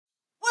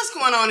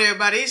going on,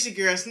 everybody? It's your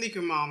girl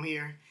SnkrMom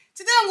here.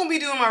 Today I'm going to be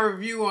doing my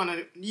review on a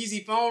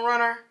Yeezy foam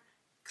runner,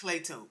 Clay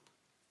Taupe.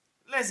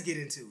 Let's get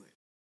into it.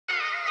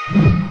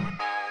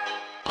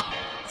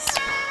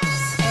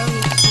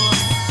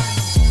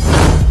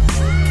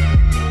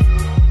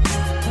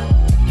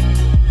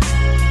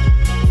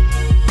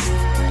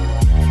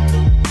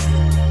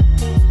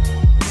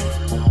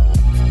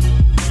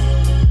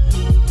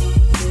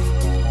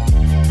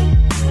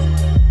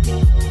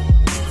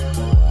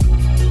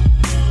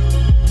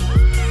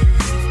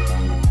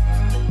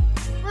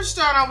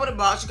 Start out with a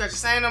box. You got your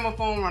same number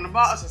foam on the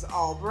box. It's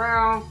all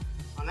brown.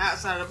 On the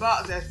outside of the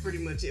box, that's pretty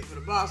much it for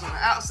the box. On the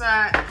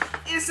outside,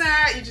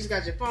 inside, you just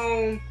got your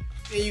foam.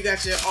 Then you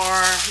got your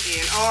R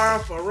and R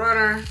for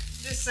runner.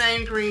 Just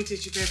same green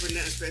tissue paper,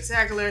 nothing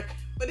spectacular.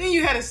 But then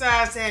you had a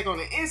size tag on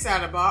the inside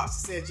of the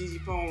box that says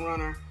Yeezy foam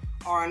runner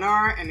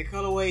R&R, and the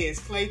colorway is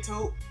Clay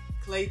Taupe,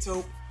 Clay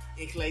Taupe,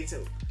 and Clay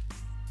Taupe.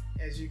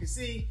 As you can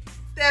see,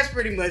 that's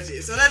pretty much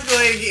it. So let's go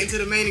ahead and get into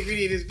the main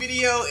ingredient of this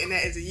video, and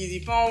that is the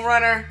Yeezy foam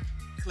runner,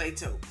 Clay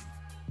Taupe.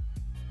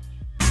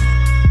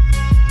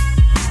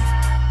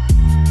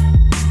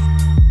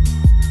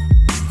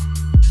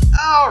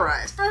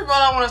 Alright, first of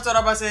all, I want to start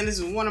off by saying this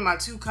is one of my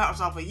 2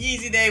 comps off of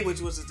Yeezy Day, which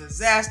was a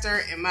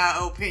disaster in my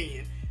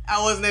opinion. I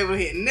wasn't able to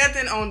hit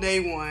nothing on day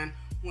 1.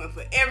 Went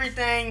for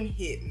everything,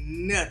 hit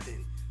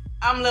nothing.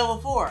 I'm level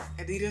 4.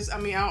 Adidas,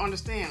 I don't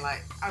understand.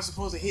 Like, I was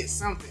supposed to hit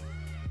something.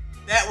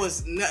 That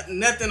was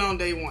nothing on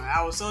day 1.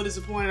 I was so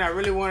disappointed. I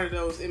really wanted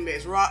those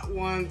MX Rock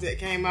ones that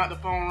came out, the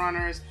foam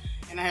runners.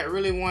 And I had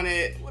really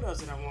wanted, what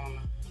else did I want?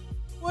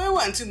 Well, it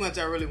wasn't too much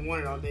I really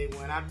wanted on day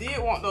 1. I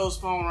did want those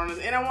foam runners,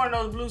 and I wanted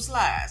those blue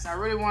slides. I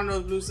really wanted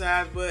those blue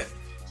slides, but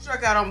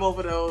struck out on both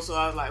of those, so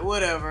I was like,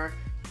 whatever.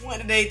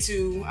 Went to day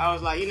 2. I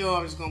was like, you know,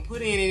 I'm just going to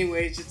put in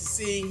anyway just to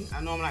see.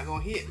 I know I'm not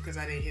going to hit because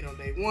I didn't hit on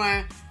day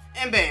 1.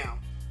 And bam,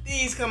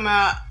 these come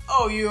out.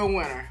 Oh, you're a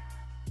winner.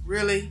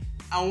 Really?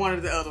 I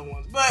wanted the other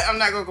ones. But I'm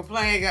not going to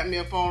complain. Got me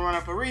a foam runner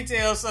for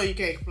retail, so you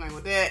can't complain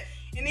with that.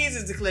 And these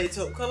is the Clay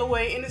Taupe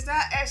colorway, and it's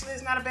not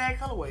a bad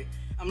colorway.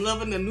 I'm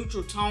loving the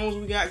neutral tones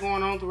we got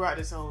going on throughout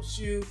this whole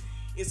shoe.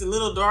 It's a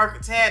little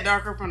dark, tad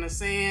darker from the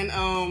sand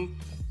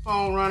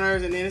foam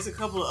runners, and then it's a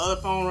couple of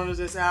other foam runners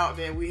that's out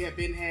that we have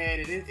had,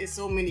 and it's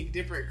so many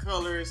different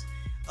colors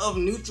of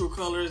neutral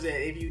colors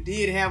that if you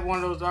did have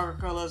one of those darker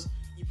colors,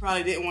 you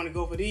probably didn't want to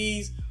go for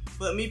these.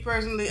 But me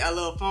personally, I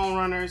love foam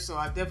runners, so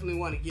I definitely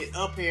want to get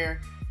up here.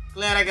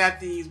 Glad I got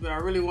these, but I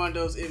really wanted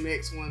those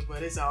MX ones,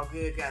 but it's all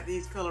good. Got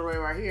these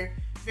colorway right here.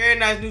 Very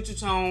nice neutral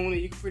tone, and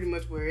you can pretty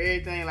much wear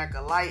everything like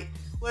a light,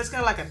 well, it's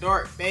kind of like a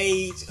dark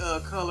beige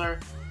color,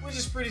 which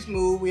is pretty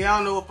smooth. We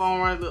all know what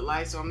foam runners look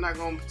like, so I'm not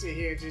going to sit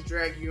here and just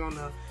drag you on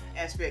the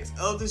aspects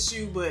of the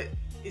shoe, but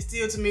it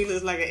still to me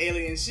looks like an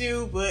alien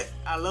shoe, but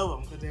I love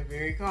them because they're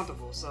very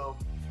comfortable. So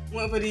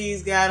went for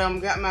these,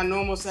 got my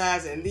normal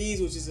size and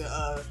these, which is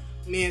a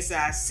men's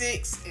size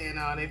 6,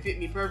 and they fit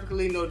me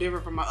perfectly, no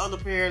different from my other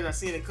pairs. I've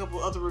seen a couple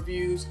other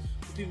reviews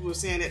where people were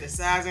saying that the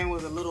sizing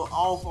was a little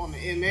off on the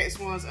MX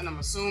ones, and I'm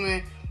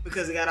assuming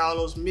because it got all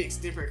those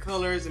mixed different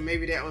colors, and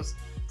maybe that was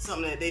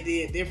something that they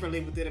did differently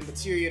within the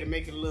material to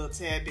make it a little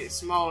tad bit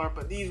smaller.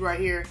 But these right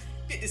here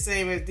fit the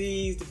same as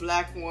these, the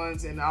black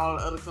ones, and all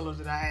the other colors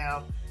that I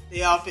have.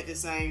 They all fit the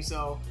same,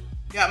 so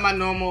got my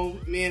normal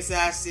men's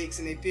size 6,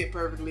 and they fit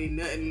perfectly,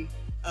 nothing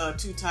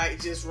too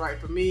tight, just right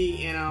for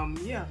me. And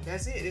yeah,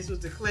 that's it. This was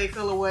the Clay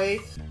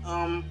colorway.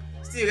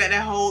 Still got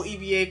that whole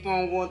EVA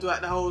foam going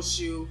throughout the whole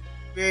shoe.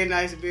 Very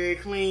nice and very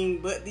clean.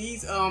 But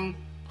these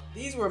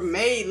were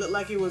made, looked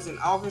like it was in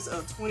August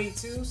of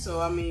 22.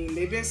 So I mean,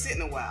 they've been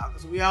sitting a while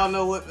because we all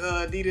know what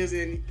Adidas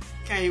and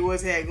Kanye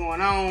West had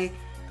going on.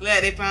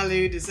 Glad they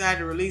finally decided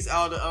to release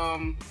all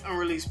the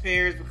unreleased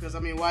pairs, because I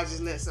mean, why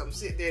just let something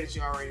sit there that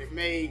you already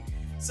made?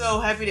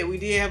 So happy that we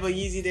did have a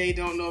Yeezy Day.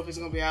 Don't know if it's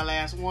gonna be our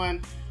last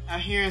one. I'm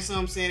hearing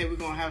some saying that we're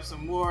gonna have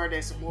some more.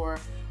 There's some more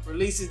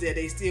releases that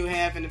they still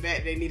have in the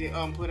back they need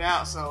to put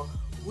out. So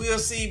we'll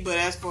see. But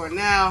as for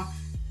now,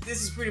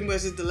 this is pretty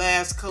much just the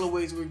last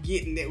colorways we're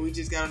getting that we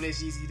just got on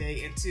this Yeezy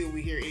Day until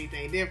we hear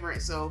anything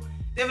different. So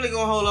definitely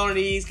gonna hold on to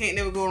these. Can't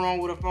never go wrong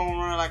with a foam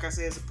runner. Like I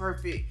said, it's a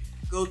perfect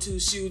go-to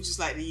shoe, just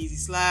like the Yeezy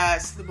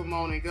slides. Slip them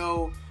on and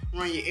go.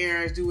 Run your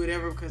errands, do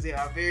whatever, because they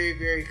are very,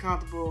 very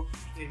comfortable.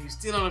 And if you're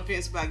still on the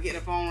fence about getting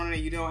a foam runner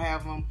and you don't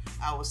have them,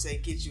 I would say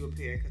get you a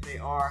pair because they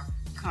are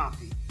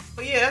comfy.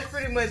 But yeah, that's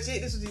pretty much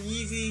it. This was the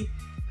Yeezy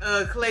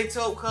Clay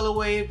Taupe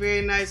colorway.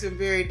 Very nice and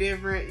very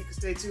different. You can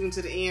stay tuned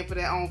to the end for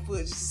that on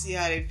foot just to see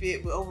how they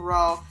fit. But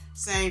overall,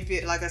 same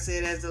fit, like I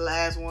said, as the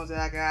last ones that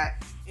I got.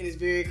 And it's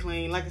very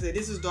clean. Like I said,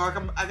 this is dark.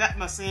 I got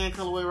my sand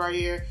colorway right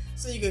here,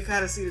 so you can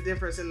kind of see the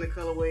difference in the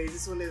colorways.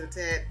 This one is a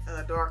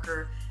tad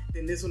darker.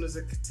 Then this one is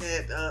a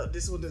tad,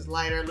 this one is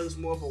lighter, looks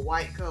more of a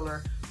white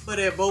color. But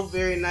they're both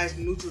very nice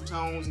neutral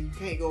tones, and you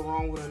can't go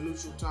wrong with a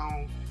neutral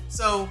tone.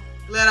 So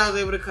glad I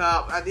was able to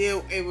cop. I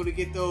did able to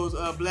get those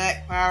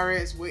black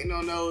Pirates, waiting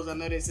on those. I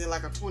know they said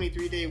like a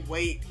 23-day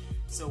wait,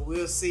 so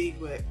we'll see.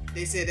 But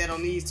they said that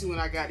on these two,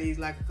 and I got these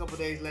like a couple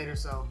days later.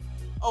 So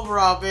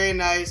overall, very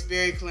nice,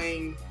 very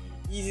clean.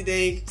 Yeezy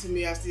Day, to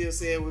me, I still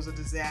say it was a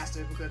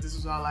disaster because this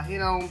was all I hit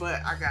on,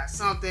 but I got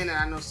something, and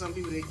I know some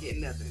people didn't get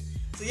nothing.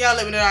 So y'all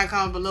let me know down in the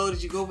comments below.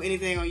 Did you go for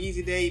anything on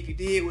Yeezy Day? If you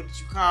did, what did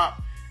you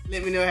cop?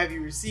 Let me know, have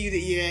you received it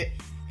yet?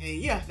 And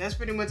yeah, that's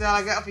pretty much all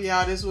I got for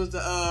y'all. This was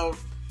the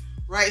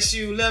right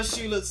shoe. Left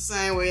shoe looks the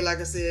same way. Like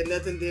I said,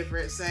 nothing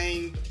different.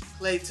 Same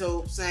clay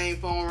taupe, same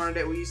foam runner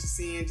that we used to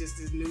see in, just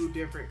this new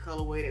different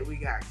colorway that we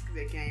got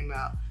that came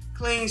out.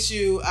 Clean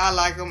shoe. I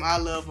like them. I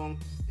love them.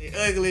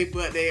 They're ugly,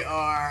 but they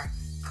are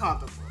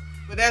comfortable.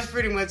 But that's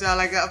pretty much all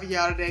I got for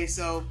y'all today.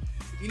 So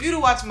if you're new to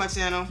watching my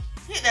channel,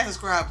 hit that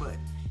subscribe button.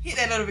 Hit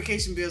that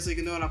notification bell so you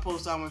can know when I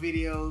post all my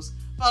videos.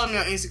 Follow me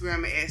on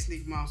Instagram at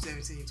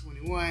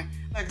SnkrMom1721.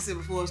 Like I said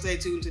before, stay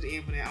tuned to the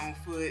end for that on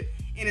foot.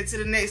 And until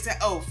the next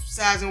time,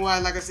 size and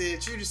wise, like I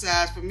said, true to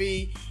size for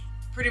me.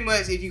 Pretty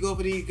much, if you go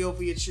for these, go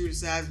for your true to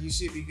size. You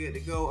should be good to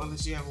go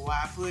unless you have a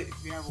wide foot.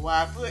 If you have a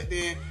wide foot,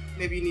 then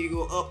maybe you need to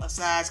go up a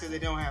size because they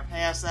don't have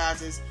half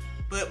sizes.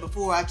 But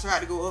before, I tried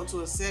to go up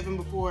to a 7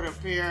 before the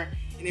pair,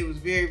 and it was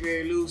very,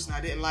 very loose, and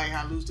I didn't like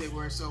how loose they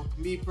were. So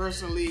for me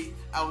personally,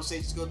 I would say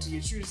just go to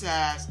your true to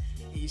size,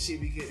 and you should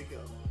be good to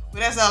go. But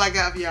that's all I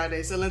got for y'all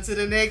today. So until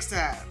the next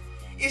time,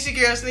 it's your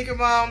girl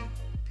SnkrMom.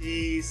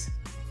 Peace.